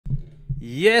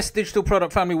Yes, digital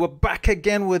product family, we're back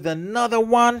again with another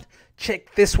one.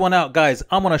 Check this one out, guys.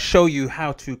 I'm going to show you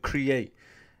how to create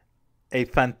a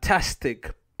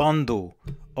fantastic bundle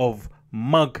of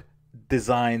mug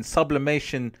designs,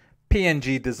 sublimation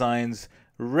PNG designs,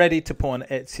 ready to put on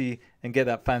Etsy and get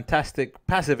that fantastic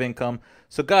passive income.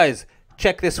 So guys,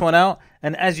 check this one out.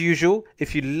 And as usual,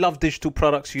 if you love digital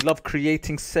products, you love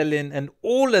creating, selling, and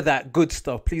all of that good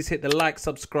stuff, please hit the like,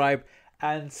 subscribe,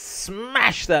 and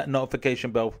smash that notification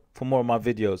bell for more of my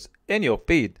videos in your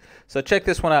feed. So check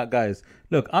this one out, guys.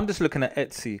 Look, I'm just looking at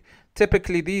Etsy.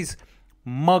 Typically, these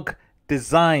mug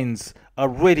designs are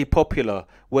really popular,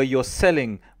 where you're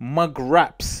selling mug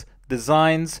wraps,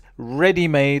 designs,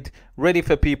 ready-made, ready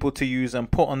for people to use and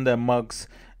put on their mugs.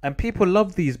 And people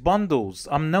love these bundles.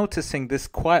 I'm noticing this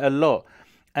quite a lot.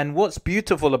 And what's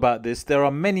beautiful about this, there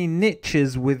are many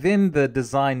niches within the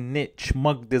design niche,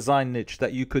 mug design niche,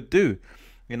 that you could do.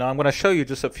 You know, I'm going to show you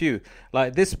just a few.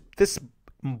 Like this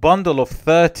bundle of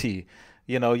 30,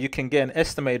 you know, you can get an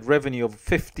estimated revenue of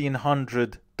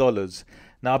 $1,500.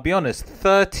 Now, I'll be honest,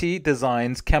 30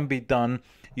 designs can be done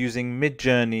using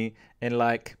Midjourney in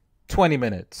like 20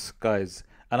 minutes, guys.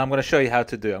 And I'm going to show you how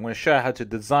to do it. I'm going to show you how to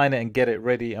design it and get it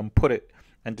ready and put it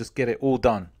and just get it all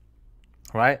done,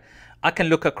 right? I can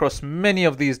look across many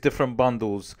of these different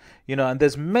bundles, you know, and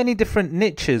there's many different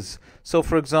niches. So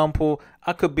for example,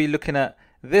 I could be looking at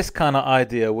this kind of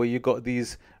idea where you got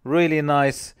these really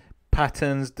nice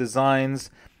patterns,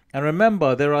 designs. And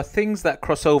remember, there are things that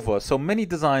cross over. So many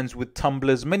designs with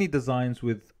tumblers, many designs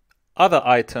with other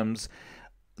items.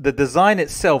 The design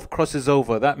itself crosses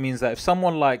over. That means that if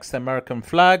someone likes the American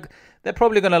flag, they're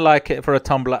probably going to like it for a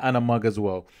tumbler and a mug as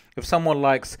well. If someone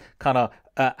likes kind of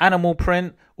animal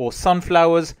print or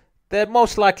sunflowers, they're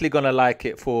most likely going to like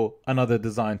it for another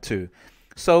design too.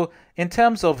 So in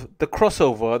terms of the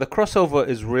crossover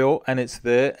is real and it's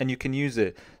there and you can use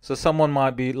it. So someone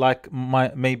might be like,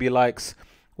 maybe likes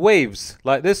waves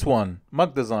like this one,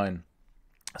 mug design.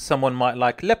 Someone might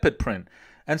like leopard print.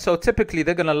 And so typically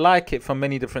they're going to like it for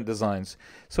many different designs.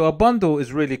 So a bundle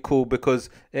is really cool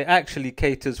because it actually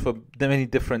caters for many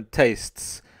different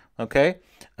tastes. Okay.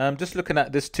 Just looking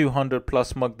at this 200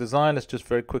 plus mug design. Let's just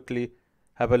very quickly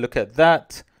have a look at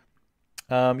that.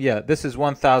 Yeah, this is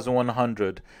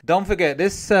 1,100. Don't forget,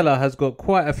 this seller has got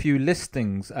quite a few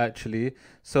listings actually.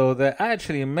 So they're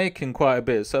actually making quite a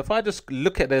bit. So if I just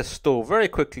look at their store very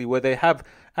quickly, where they have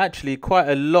actually quite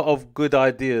a lot of good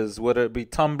ideas, whether it be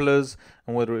tumblers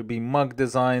and whether it be mug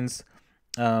designs.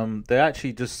 They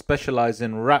actually just specialize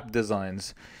in wrap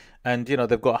designs. And, you know,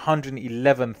 they've got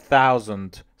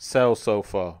 111,000 sales so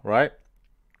far, right?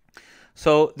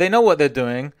 So they know what they're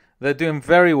doing. They're doing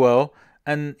very well.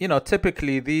 And, you know,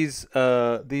 typically these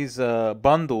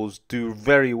bundles do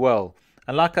very well.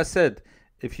 And like I said,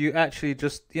 if you actually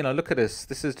just, you know, look at this.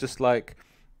 This is just like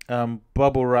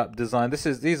bubble wrap design.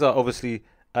 These are obviously,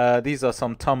 these are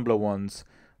some Tumblr ones.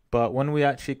 But when we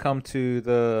actually come to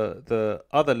the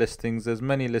other listings, there's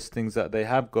many listings that they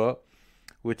have got,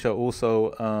 which are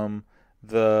also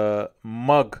the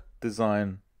mug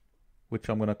design, which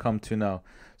I'm going to come to now.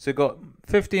 So you got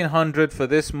 1,500 for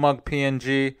this mug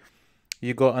PNG.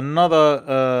 You got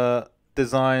another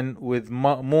design with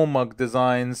more mug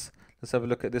designs. Let's have a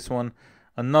look at this one.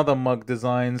 Another mug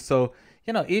design. So,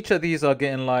 you know, each of these are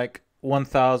getting like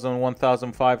 1,000,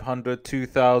 1,500,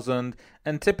 2,000.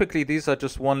 And typically these are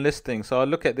just one listing. So I'll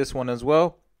look at this one as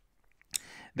well.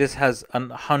 This has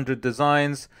 100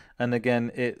 designs. And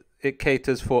again, it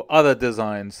caters for other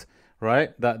designs,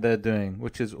 right, that they're doing,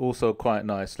 which is also quite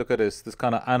nice. Look at this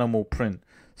kind of animal print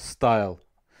style.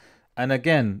 And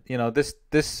again, you know, this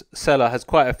seller has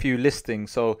quite a few listings.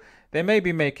 So they may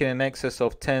be making in excess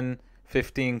of 10,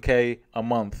 15K a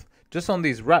month just on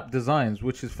these wrap designs,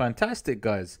 which is fantastic,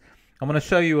 guys. I'm going to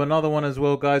show you another one as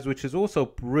well, guys, which is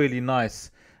also really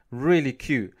nice, really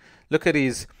cute. Look at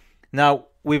these. Now,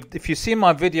 if you see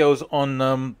my videos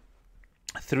on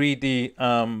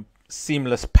 3D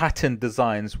seamless pattern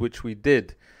designs, which we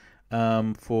did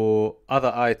for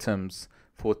other items,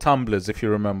 for tumblers, if you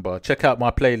remember, check out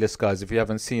my playlist, guys, if you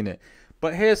haven't seen it.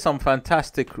 But here's some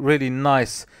fantastic, really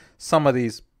nice, some of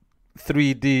these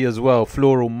 3D as well,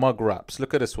 floral mug wraps.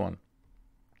 Look at this one.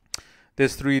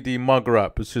 This 3D mug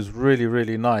wrap, which is really,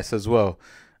 really nice as well.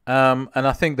 And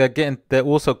I think they're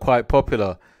also quite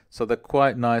popular. So they're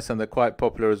quite nice and they're quite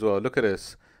popular as well. Look at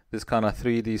this kind of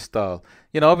 3D style.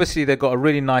 You know, obviously they've got a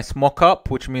really nice mock-up,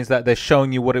 which means that they're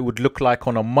showing you what it would look like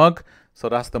on a mug. So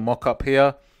that's the mock-up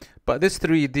here. But this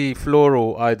 3D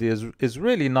floral idea is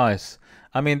really nice.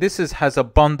 I mean, this has a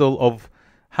bundle of,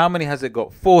 how many has it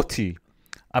got? 40.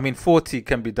 I mean, 40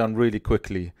 can be done really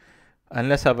quickly. and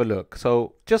let's have a look.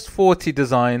 So just 40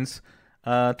 designs,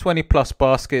 20 plus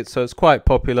baskets, so it's quite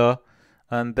popular,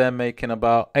 and they're making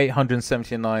about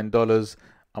 $879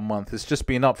 a month. It's just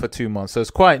been up for 2 months, so it's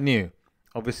quite new.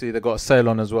 Obviously, they've got a sale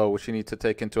on as well, which you need to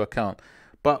take into account.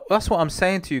 But that's what I'm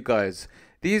saying to you guys.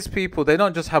 These people, they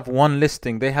don't just have one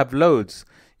listing, they have loads.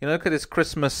 You know, look at this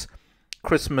Christmas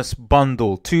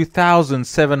bundle,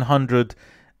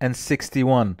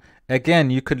 2,761. Again,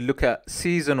 you could look at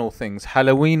seasonal things,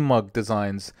 Halloween mug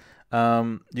designs.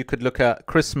 You could look at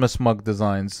Christmas mug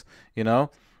designs, you know,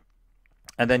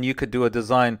 and then you could do a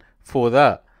design for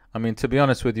that. I mean, to be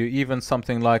honest with you, even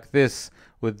something like this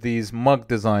with these mug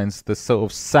designs, the sort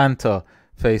of Santa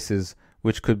faces,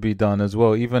 which could be done as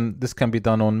well. Even this can be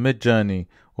done on Midjourney,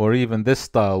 or even this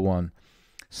style one.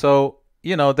 So,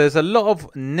 you know, there's a lot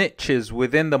of niches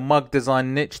within the mug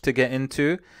design niche to get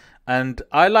into. And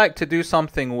I like to do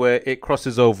something where it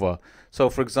crosses over. So,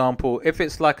 for example, if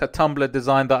it's like a Tumblr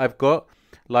design that I've got,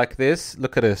 like this,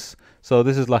 look at this. So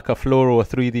this is like a floral, a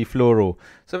 3D floral.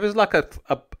 So if it's like a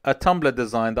Tumblr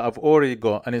design that I've already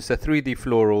got, and it's a 3D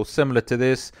floral similar to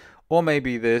this, or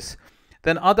maybe this,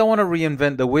 then I don't want to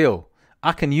reinvent the wheel.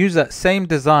 I can use that same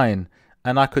design,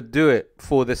 and I could do it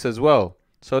for this as well.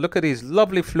 So look at these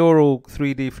lovely floral,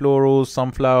 3D florals,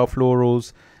 sunflower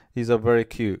florals. These are very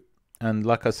cute. And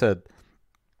like I said,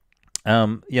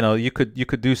 you know, you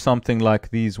could do something like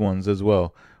these ones as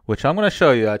well, which I'm going to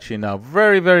show you actually now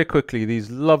very, very quickly.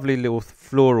 These lovely little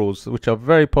florals, which are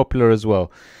very popular as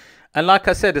well. And like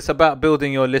I said, it's about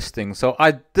building your listing. So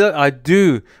I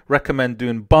do recommend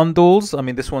doing bundles. I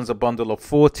mean, this one's a bundle of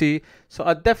 40. So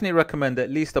I definitely recommend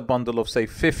at least a bundle of, say,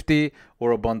 50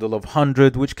 or a bundle of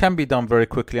 100, which can be done very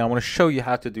quickly. I want to show you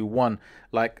how to do one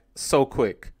like so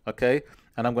quick, okay?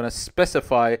 And I'm going to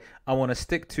specify, I want to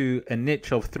stick to a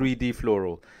niche of 3D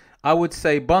floral. I would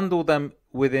say bundle them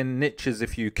within niches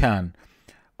if you can.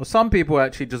 Or some people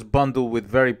actually just bundle with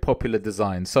very popular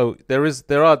designs. So there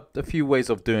are a few ways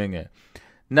of doing it.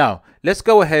 Now, let's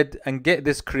go ahead and get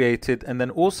this created, and then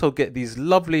also get these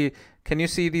lovely, can you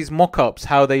see these mock-ups,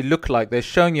 how they look like? They're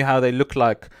showing you how they look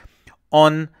like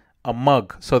on a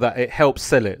mug so that it helps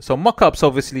sell it. So mock-ups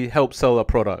obviously help sell a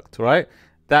product, right?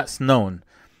 That's known.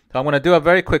 So I'm going to do a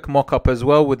very quick mock-up as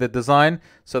well with the design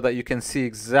so that you can see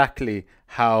exactly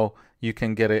how you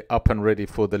can get it up and ready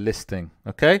for the listing.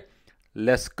 Okay,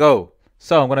 let's go.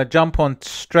 So I'm going to jump on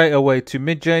straight away to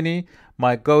Midjourney,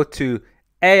 my go-to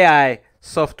AI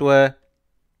software.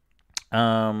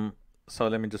 So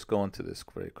let me just go on to this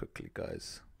very quickly,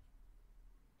 guys.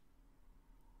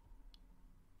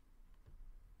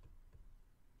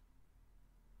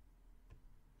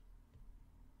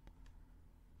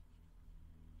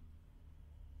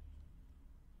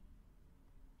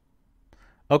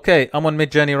 Okay, I'm on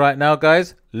Midjourney right now,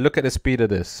 guys. Look at the speed of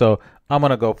this. So I'm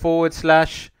going to go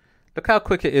 /. Look how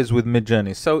quick it is with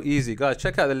Midjourney. So easy, guys.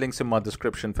 Check out the links in my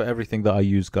description for everything that I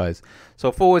use, guys.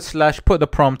 So /, put the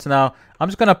prompt. Now, I'm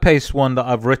just going to paste one that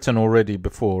I've written already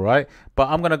before, right? But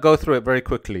I'm going to go through it very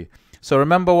quickly. So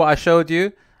remember what I showed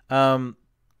you in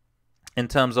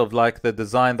terms of like the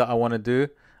design that I want to do.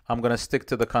 I'm going to stick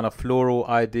to the kind of floral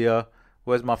idea.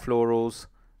 Where's my florals?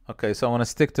 Okay, so I want to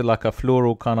stick to like a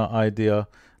floral kind of idea,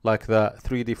 like that,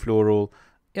 3D floral,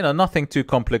 you know, nothing too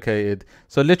complicated.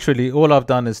 So literally all I've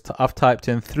done is I've typed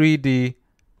in 3D,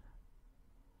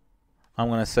 I'm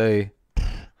going to say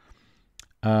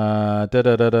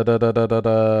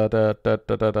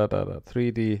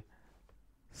 3D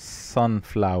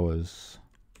sunflowers.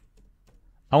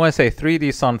 I want to say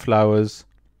 3D sunflowers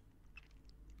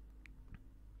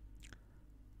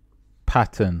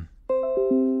pattern.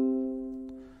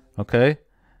 Okay,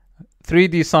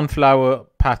 3D sunflower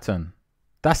pattern.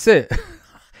 That's it.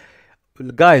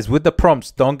 Guys, with the prompts,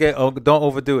 don't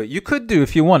overdo it. You could do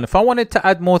if you want. If I wanted to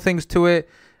add more things to it,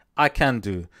 I can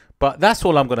do. But that's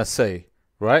all I'm going to say,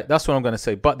 right? That's what I'm going to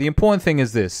say. But the important thing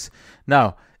is this.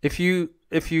 Now, if you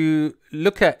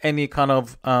look at any kind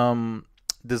of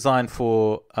design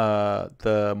for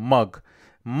the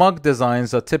mug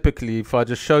designs are typically, if I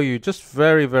just show you just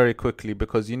very, very quickly,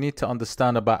 because you need to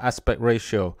understand about aspect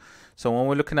ratio. So when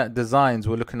we're looking at designs,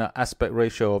 we're looking at aspect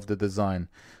ratio of the design.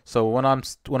 So when I'm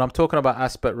talking about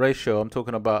aspect ratio, I'm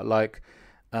talking about like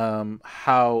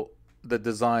how the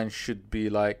design should be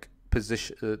like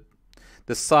position,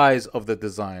 the size of the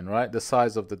design, right? The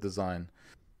size of the design.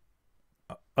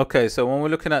 Okay, so when we're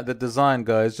looking at the design,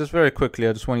 guys, just very quickly,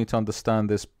 I just want you to understand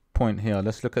this point here.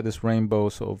 Let's look at this rainbow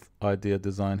sort of idea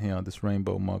design here, this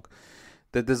rainbow mug.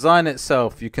 The design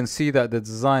itself, you can see that the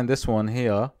design, this one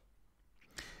here,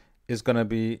 is going to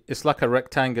be, it's like a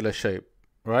rectangular shape,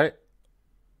 right?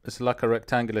 It's like a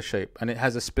rectangular shape, and it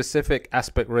has a specific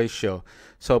aspect ratio.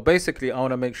 So basically I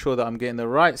want to make sure that I'm getting the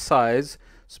right size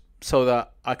so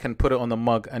that I can put it on the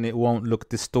mug and it won't look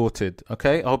distorted.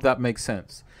 Okay, I hope that makes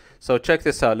sense. So check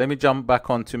this out. Let me jump back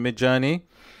onto Midjourney.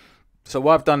 So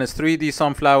what I've done is 3D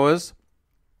sunflowers.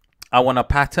 I want a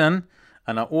pattern,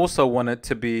 and I also want it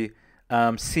to be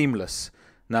seamless.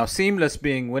 Now, seamless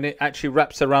being when it actually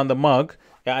wraps around the mug,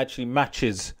 it actually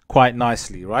matches quite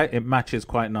nicely, right? It matches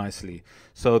quite nicely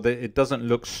so that it doesn't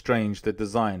look strange. The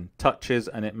design touches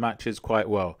and it matches quite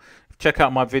well. Check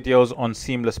out my videos on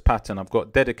seamless pattern. I've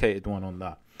got dedicated one on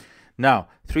that. Now,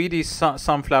 3D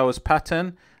sunflowers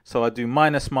pattern. So I do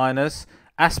minus minus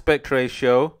aspect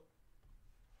ratio,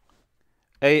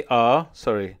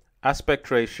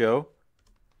 aspect ratio,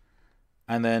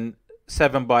 and then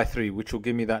 7:3, which will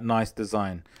give me that nice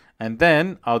design. And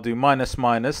then I'll do minus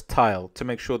minus tile to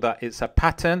make sure that it's a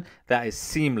pattern that is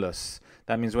seamless.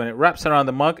 That means when it wraps around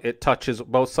the mug, it touches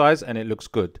both sides and it looks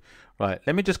good. Right,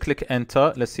 let me just click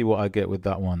enter. Let's see what I get with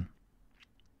that one.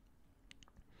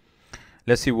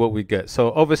 Let's see what we get.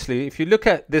 So obviously, if you look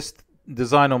at this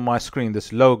design on my screen,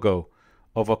 this logo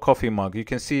of a coffee mug, you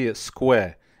can see it's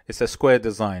square. It's a square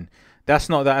design. That's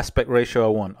not the aspect ratio I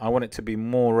want. I want it to be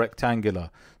more rectangular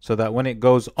so that when it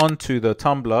goes onto the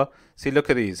tumbler, see,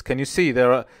 look at these. Can you see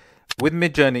there are, with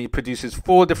Midjourney, it produces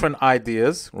 4 different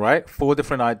ideas, right? 4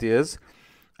 different ideas.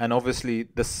 And obviously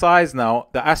the size now,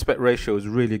 the aspect ratio is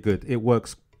really good. It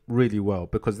works really well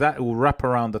because that will wrap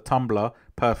around the tumbler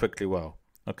perfectly well.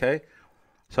 Okay.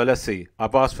 So let's see.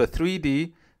 I've asked for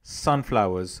 3D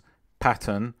sunflowers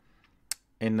pattern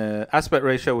in the aspect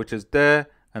ratio, which is there,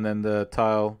 and then the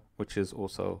tile, which is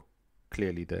also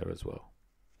clearly there as well.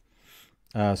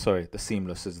 Sorry, the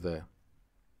seamless is there.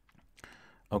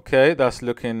 Okay, that's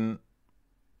looking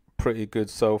pretty good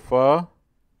so far.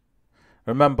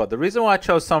 Remember, the reason why I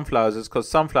chose sunflowers is because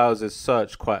sunflowers is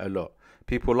searched quite a lot.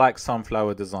 People like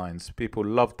sunflower designs. People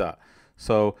love that.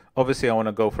 So obviously I want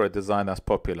to go for a design that's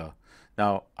popular.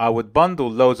 Now, I would bundle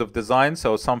loads of designs.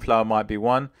 So sunflower might be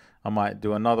one. I might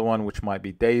do another one, which might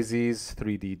be daisies,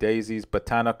 3D daisies,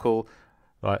 botanical.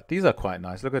 Right, these are quite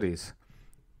nice. Look at these.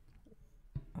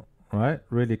 Right,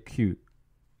 really cute,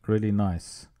 really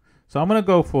nice. So I'm going to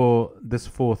go for this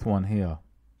 4th one here.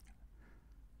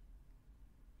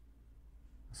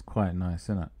 It's quite nice,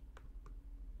 isn't it?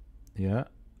 Yeah,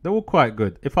 they're all quite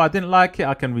good. If I didn't like it,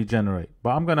 I can regenerate.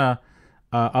 But I'm going to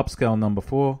upscale number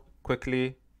 4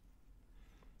 quickly.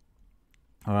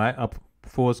 All right, up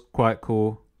 4 is quite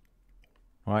cool.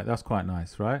 All right, that's quite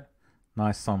nice, right?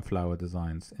 Nice sunflower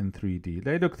designs in 3D.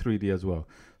 They look 3D as well.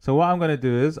 So what I'm going to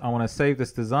do is I want to save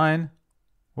this design.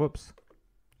 Whoops.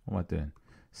 What am I doing?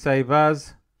 Save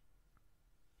as.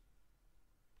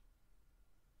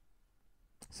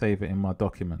 Save it in my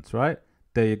documents, right?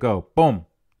 There you go. Boom.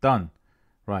 Done.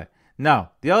 Right.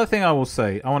 Now, the other thing I will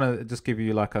say, I want to just give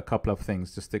you like a couple of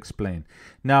things just to explain.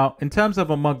 Now, in terms of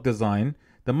a mug design,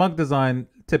 the mug design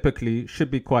typically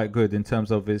should be quite good in terms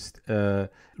of its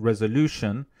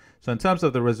resolution. So in terms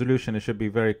of the resolution, it should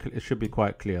be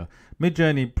quite clear.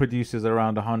 Midjourney produces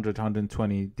around 100,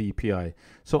 120 dpi.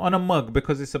 So on a mug,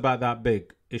 because it's about that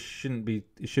big, it should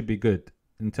be good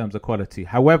in terms of quality.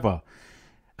 However,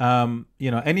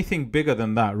 you know, anything bigger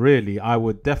than that, really, I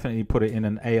would definitely put it in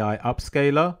an AI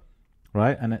upscaler,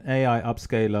 right? And an AI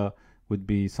upscaler would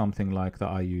be something like that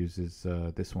I use is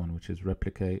this one, which is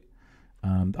Replicate.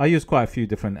 I use quite a few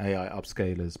different AI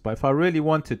upscalers, but if I really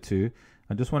wanted to,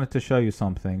 I just wanted to show you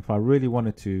something. If I really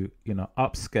wanted to, you know,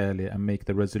 upscale it and make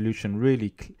the resolution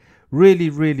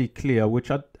really clear,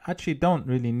 which I actually don't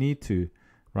really need to,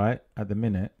 right? At the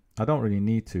minute, I don't really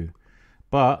need to,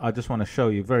 but I just want to show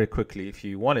you very quickly if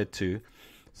you wanted to.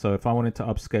 So if I wanted to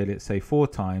upscale it, say 4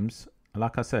 times,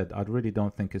 like I said, I really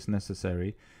don't think it's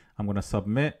necessary. I'm going to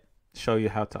submit, show you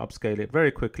how to upscale it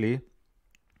very quickly.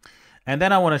 And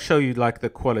then I want to show you like the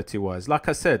quality wise. Like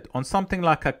I said, on something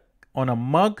like on a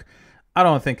mug, I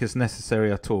don't think it's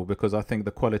necessary at all because I think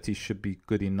the quality should be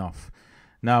good enough.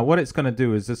 Now, what it's going to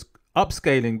do is this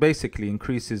upscaling basically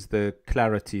increases the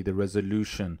clarity, the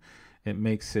resolution. It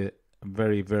makes it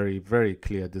very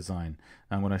clear design.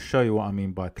 I'm going to show you what I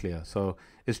mean by clear. So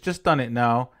it's just done it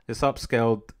now. It's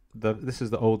upscaled. This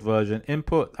is the old version.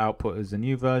 Input, output is the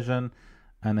new version.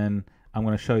 And then I'm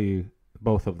going to show you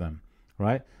both of them,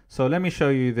 right? So let me show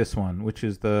you this one, which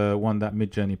is the one that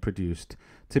Midjourney produced.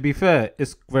 To be fair,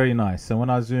 it's very nice. So when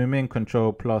I zoom in,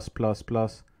 Control plus,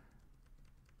 it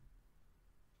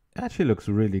actually looks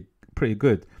really pretty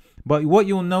good. But what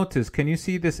you'll notice, can you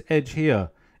see this edge here?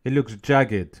 It looks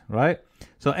jagged, right?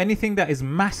 So anything that is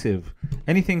massive,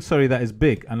 anything, sorry, that is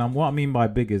big, and what I mean by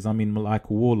big is, I mean like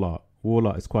wall art. Wall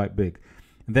art is quite big.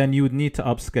 then you would need to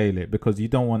upscale it because you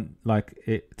don't want like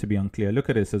it to be unclear. Look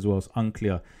at this as well, it's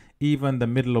unclear. Even the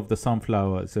middle of the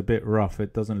sunflower is a bit rough,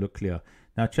 it doesn't look clear.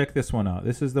 Now check this one out.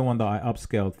 This is the one that I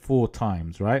upscaled 4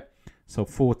 times, right? So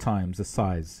 4 times the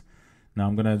size. Now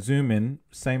I'm gonna zoom in,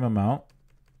 same amount.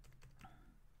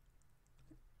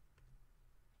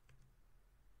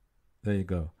 There you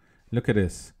go. Look at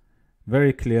this.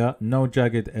 Very clear, no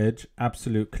jagged edge,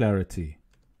 absolute clarity.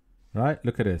 Right?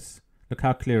 Look at this. Look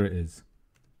how clear it is.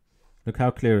 Look how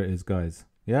clear it is, guys.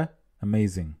 Yeah?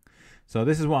 Amazing. So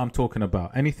this is what I'm talking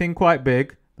about. Anything quite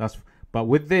big, but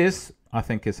with this, I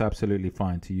think it's absolutely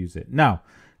fine to use it. Now,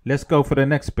 let's go for the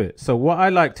next bit. So what I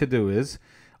like to do is,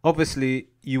 obviously,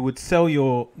 you would sell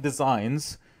your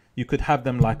designs. You could have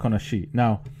them like on a sheet.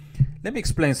 Now, let me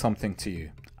explain something to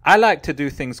you. I like to do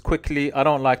things quickly. I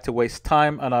don't like to waste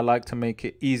time, and I like to make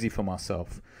it easy for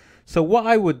myself. So what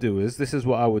I would do is, this is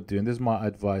what I would do, and this is my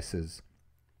advice is,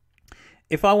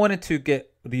 if I wanted to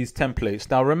get these templates,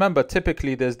 now remember,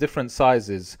 typically there's different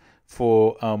sizes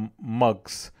for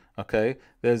mugs, okay?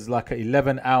 There's like a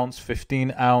 11 ounce,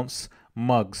 15 ounce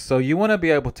mugs. So you want to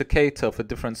be able to cater for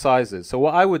different sizes. So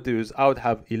what I would do is I would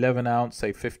have 11 ounce,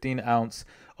 say 15 ounce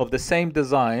of the same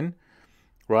design,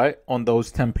 right, on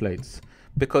those templates.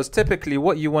 Because typically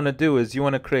what you want to do is you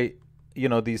want to create, you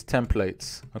know, these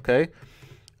templates, okay?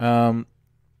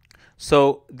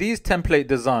 So these template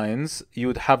designs, you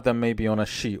would have them maybe on a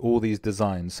sheet, all these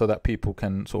designs, so that people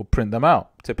can sort of print them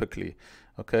out typically,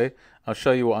 okay? I'll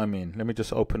show you what I mean. Let me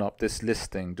just open up this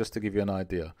listing just to give you an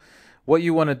idea. What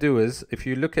you want to do is, if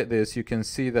you look at this, you can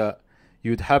see that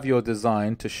you'd have your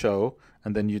design to show,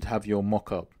 and then you'd have your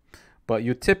mock-up. But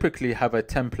you typically have a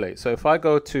template. So if I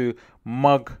go to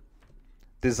mug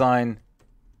design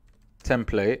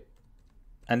template,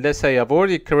 and let's say I've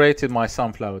already created my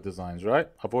sunflower designs, right?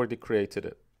 I've already created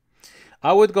it.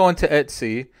 I would go into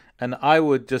Etsy and I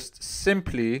would just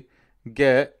simply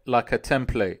get like a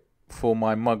template for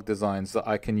my mug designs that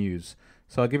I can use.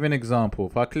 So I'll give you an example.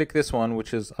 If I click this one,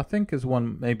 which is, I think is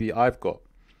one maybe I've got,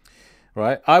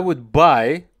 right? I would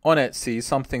buy on Etsy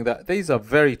something that, these are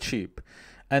very cheap.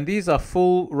 And these are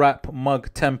full wrap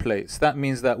mug templates. That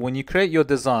means that when you create your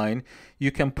design,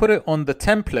 you can put it on the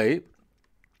template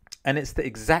and it's the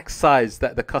exact size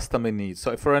that the customer needs.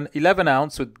 So for an 11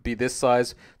 ounce would be this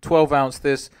size, 12 ounce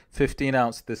this, 15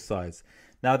 ounce this size.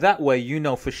 Now that way you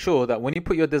know for sure that when you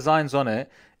put your designs on it,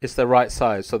 it's the right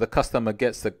size. So the customer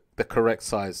gets the correct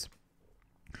size.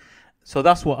 So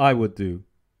that's what I would do.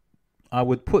 I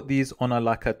would put these on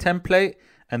like a template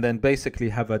and then basically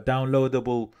have a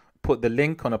downloadable, put the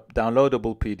link on a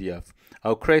downloadable PDF.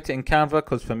 I'll create it in Canva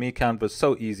because for me Canva is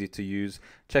so easy to use.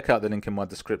 Check out the link in my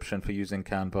description for using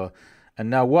Canva. And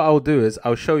now what I'll do is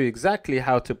I'll show you exactly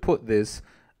how to put this,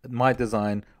 my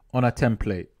design, on a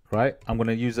template, right? I'm going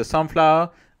to use a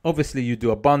sunflower. Obviously you do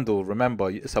a bundle.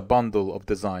 Remember, it's a bundle of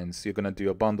designs. You're going to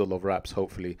do a bundle of wraps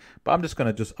hopefully. But I'm just going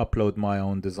to just upload my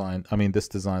own design. I mean this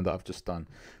design that I've just done.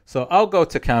 So I'll go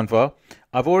to Canva.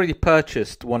 I've already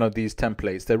purchased one of these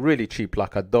templates. They're really cheap,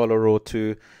 like $1 or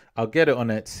 $2. I'll get it on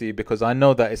Etsy because I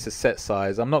know that it's a set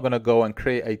size. I'm not going to go and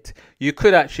create you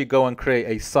could actually go and create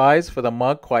a size for the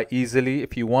mug quite easily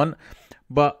if you want.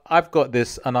 But I've got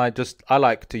this and I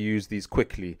like to use these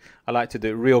quickly. I like to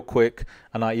do it real quick,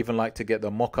 and I even like to get the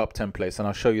mock-up templates, and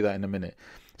I'll show you that in a minute.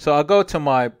 So I'll go to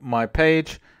my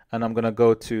page and I'm going to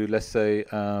go to, let's say,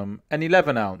 an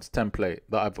 11 ounce template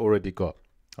that I've already got.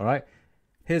 All right.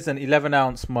 Here's an 11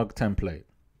 ounce mug template.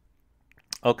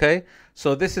 Okay,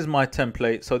 so this is my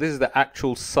template. So this is the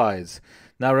actual size.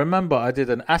 Now remember, I did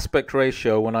an aspect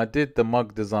ratio when I did the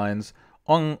mug designs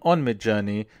on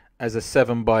Midjourney as a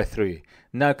 7:3.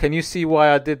 Now can you see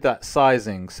why I did that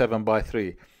sizing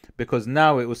 7:3? Because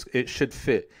now it should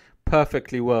fit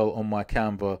perfectly well on my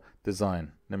Canva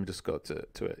design. Let me just go to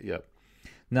it. Yep.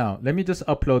 Now let me just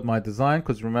upload my design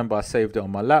because remember I saved it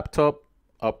on my laptop.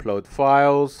 Upload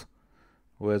files.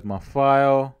 Where's my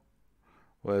file?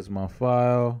 Where's my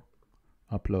file?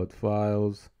 Upload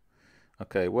files.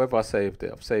 Okay, where have I saved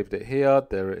it? I've saved it here.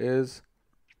 There it is.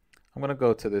 I'm going to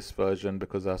go to this version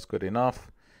because that's good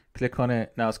enough. Click on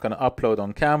it. Now it's going to upload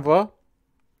on Canva.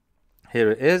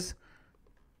 Here it is.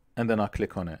 And then I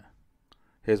click on it.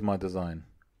 Here's my design.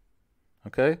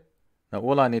 Okay. Now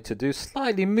all I need to do is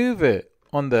slightly move it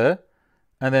on there.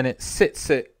 And then it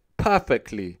sits it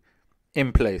perfectly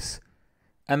in place.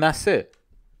 And that's it.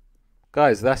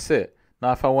 Guys, that's it.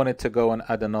 Now if I wanted to go and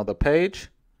add another page,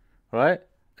 right?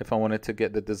 If I wanted to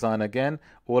get the design again,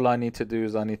 all I need to do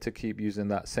is I need to keep using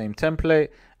that same template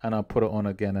and I'll put it on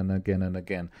again and again and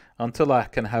again until I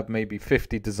can have maybe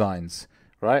 50 designs,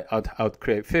 right? I'd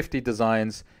create 50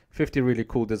 designs, 50 really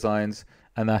cool designs,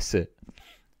 and that's it.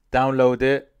 download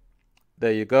it.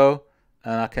 There you go.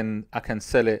 And I can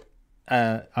sell it.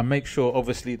 I make sure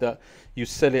obviously that you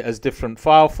sell it as different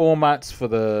file formats for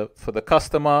the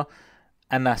customer,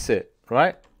 and that's it,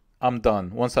 right? I'm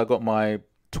done. Once I got my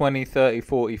 20, 30,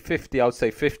 40, 50, I would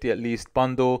say 50 at least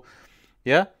bundle,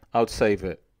 yeah, I would save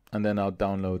it and then I'll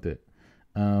download it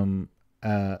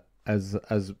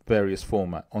as various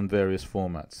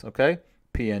formats, okay?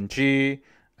 PNG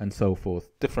and so forth,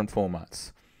 different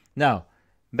formats. Now,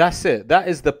 that's it. That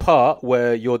is the part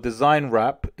where your design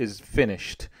wrap is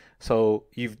finished. So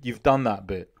you've done that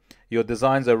bit. Your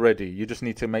designs are ready. You just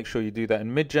need to make sure you do that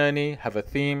in Midjourney, have a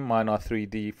theme. Mine are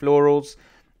 3D florals,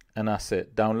 and that's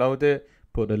it. Download it,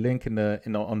 put the link in the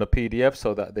on the PDF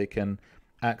so that they can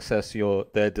access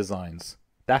their designs.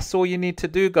 That's all you need to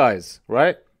do, guys,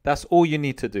 right? That's all you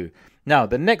need to do. Now,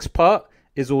 the next part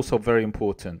is also very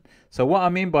important. So what I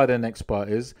mean by the next part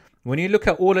is when you look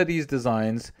at all of these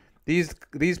designs,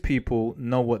 these people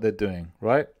know what they're doing,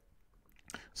 right?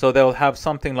 So they'll have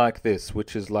something like this,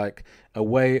 which is like a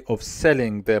way of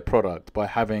selling their product by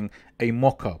having a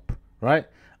mock-up, right?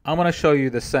 I'm going to show you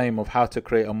the same of how to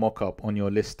create a mock-up on your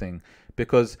listing,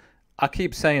 because I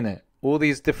keep saying it, all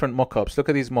these different mock-ups, look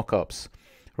at these mock-ups,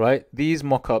 right? These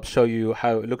mock-ups show you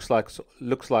how it looks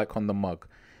like on the mug.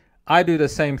 I do the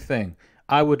same thing.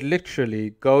 I would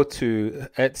literally go to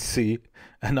Etsy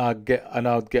and I'd get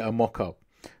a mock-up.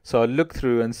 So I look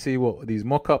through and see what these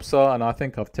mock-ups are, and I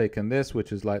think I've taken this,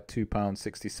 which is like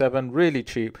 £2.67, really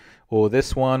cheap, or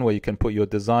this one where you can put your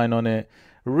design on it.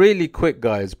 Really quick,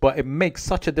 guys, but it makes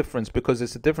such a difference because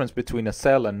it's a difference between a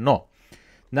sale and not.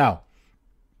 Now,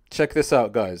 check this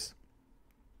out, guys.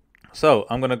 So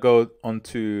I'm going to go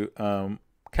onto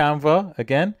Canva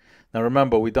again. Now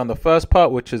remember, we've done the first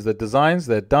part, which is the designs.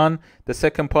 They're done. The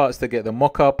second part is to get the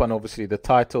mock-up and obviously the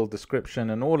title, description,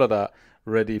 and all of that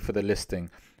ready for the listing.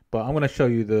 But I'm going to show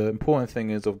you the important thing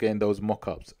is of getting those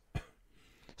mock-ups.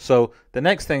 So the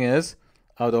next thing is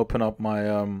I would open up my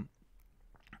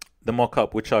the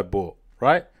mock-up which I bought,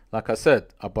 right? Like I said,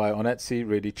 I buy it on Etsy,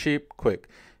 really cheap, quick.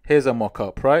 Here's a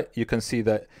mock-up, right? You can see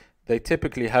that they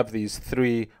typically have these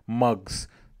 3 mugs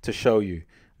to show you.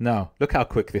 Now, look how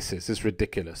quick this is. It's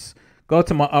ridiculous. Go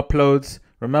to my uploads.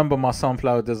 Remember my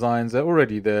sunflower designs, they're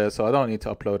already there, so I don't need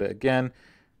to upload it again.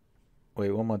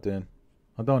 Wait, what am I doing?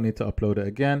 I don't need to upload it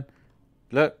again.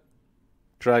 Look,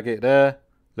 drag it there.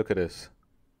 Look at this.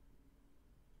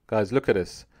 Guys, look at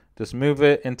this. Just move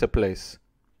it into place.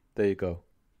 There you go.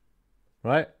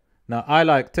 Right? Now,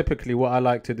 typically what I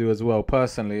like to do as well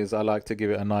personally is I like to give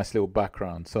it a nice little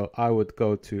background. So I would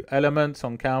go to elements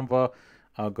on Canva.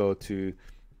 I'll go to,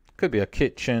 could be a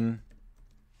kitchen.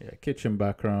 Yeah, kitchen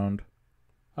background.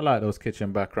 I like those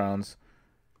kitchen backgrounds.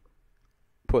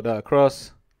 Put that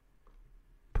across.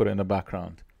 Put it in the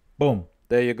background. Boom.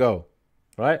 There you go.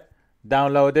 Right?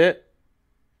 Download it.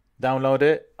 Download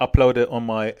it. Upload it on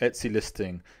my Etsy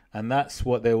listing. And that's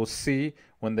what they will see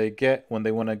when they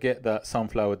want to get that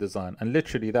sunflower design. And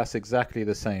literally that's exactly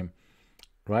the same.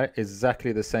 Right?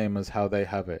 Exactly the same as how they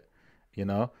have it. You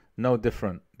know? No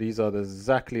different. These are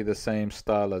exactly the same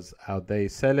style as how they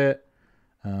sell it.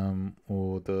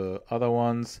 Or the other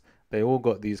ones. They all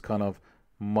got these kind of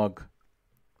mug.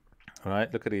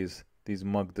 Right? Look at these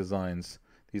mug designs.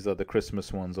 These are the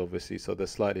Christmas ones, obviously, so they're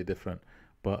slightly different.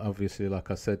 But obviously, like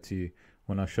I said to you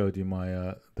when I showed you my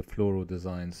the floral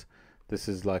designs, this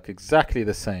is like exactly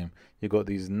the same. You got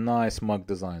these nice mug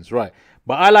designs, right?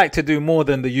 But I like to do more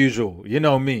than the usual, you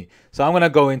know me. So I'm gonna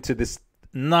go into this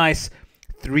nice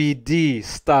 3D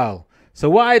style. So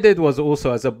what I did was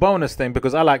also as a bonus thing,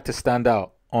 because I like to stand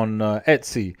out on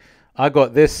Etsy, I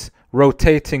got this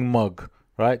rotating mug,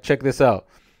 right? Check this out.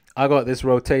 I got this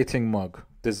rotating mug,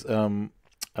 this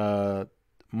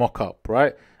mock-up,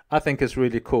 right? I think it's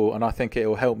really cool, and I think it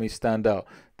will help me stand out.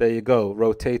 There you go,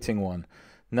 rotating one.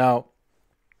 Now,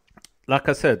 like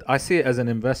I said, I see it as an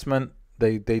investment.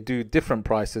 They do different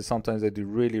prices. Sometimes they do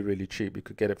really, really cheap. You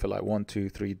could get it for like $1,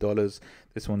 $2, $3.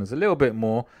 This one is a little bit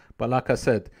more, but like I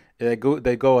said, they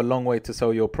go a long way to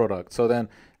sell your product. So then,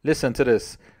 listen to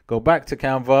this. Go back to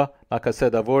Canva. Like I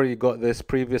said, I've already got this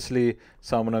previously,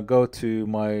 so I'm gonna go to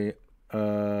my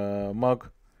mug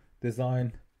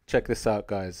design. Check this out,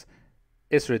 guys.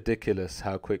 It's ridiculous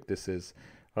how quick this is.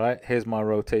 All right, here's my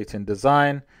rotating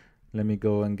design. Let me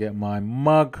go and get my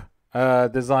mug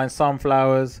design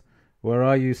sunflowers. Where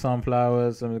are you,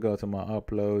 sunflowers? Let me go to my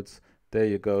uploads. There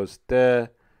you go.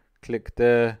 There. Click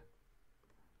there.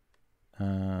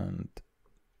 And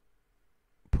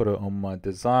put it on my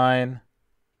design.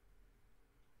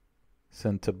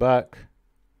 Center back.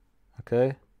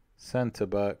 Okay. Center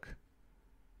back.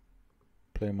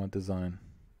 Play my design.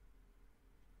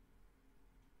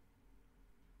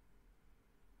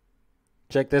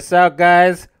 Check this out,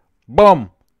 guys.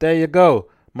 Boom. There you go.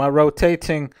 My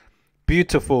rotating,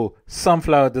 beautiful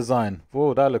sunflower design.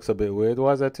 Whoa, that looks a bit weird.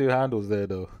 Why is there two handles there,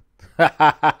 though?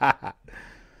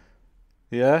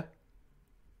 Yeah.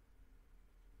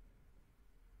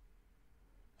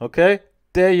 Okay.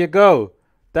 There you go.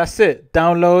 That's it.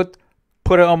 Download.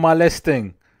 Put it on my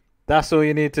listing. That's all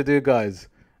you need to do, guys.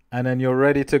 And then you're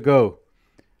ready to go.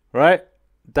 Right?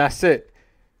 That's it.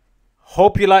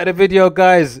 Hope you liked the video,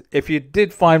 guys. If you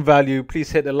did find value,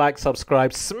 please hit the like,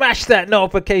 subscribe, smash that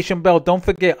notification bell. Don't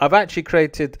forget, I've actually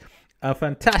created a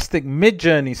fantastic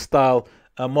Midjourney style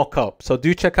mock-up. So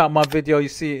do check out my video. You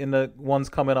see it in the ones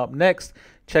coming up next.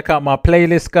 Check out my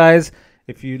playlist, guys.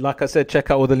 If you, like I said,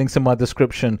 check out all the links in my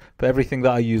description for everything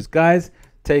that I use. Guys,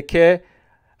 take care,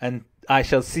 and I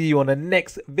shall see you on the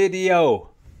next video.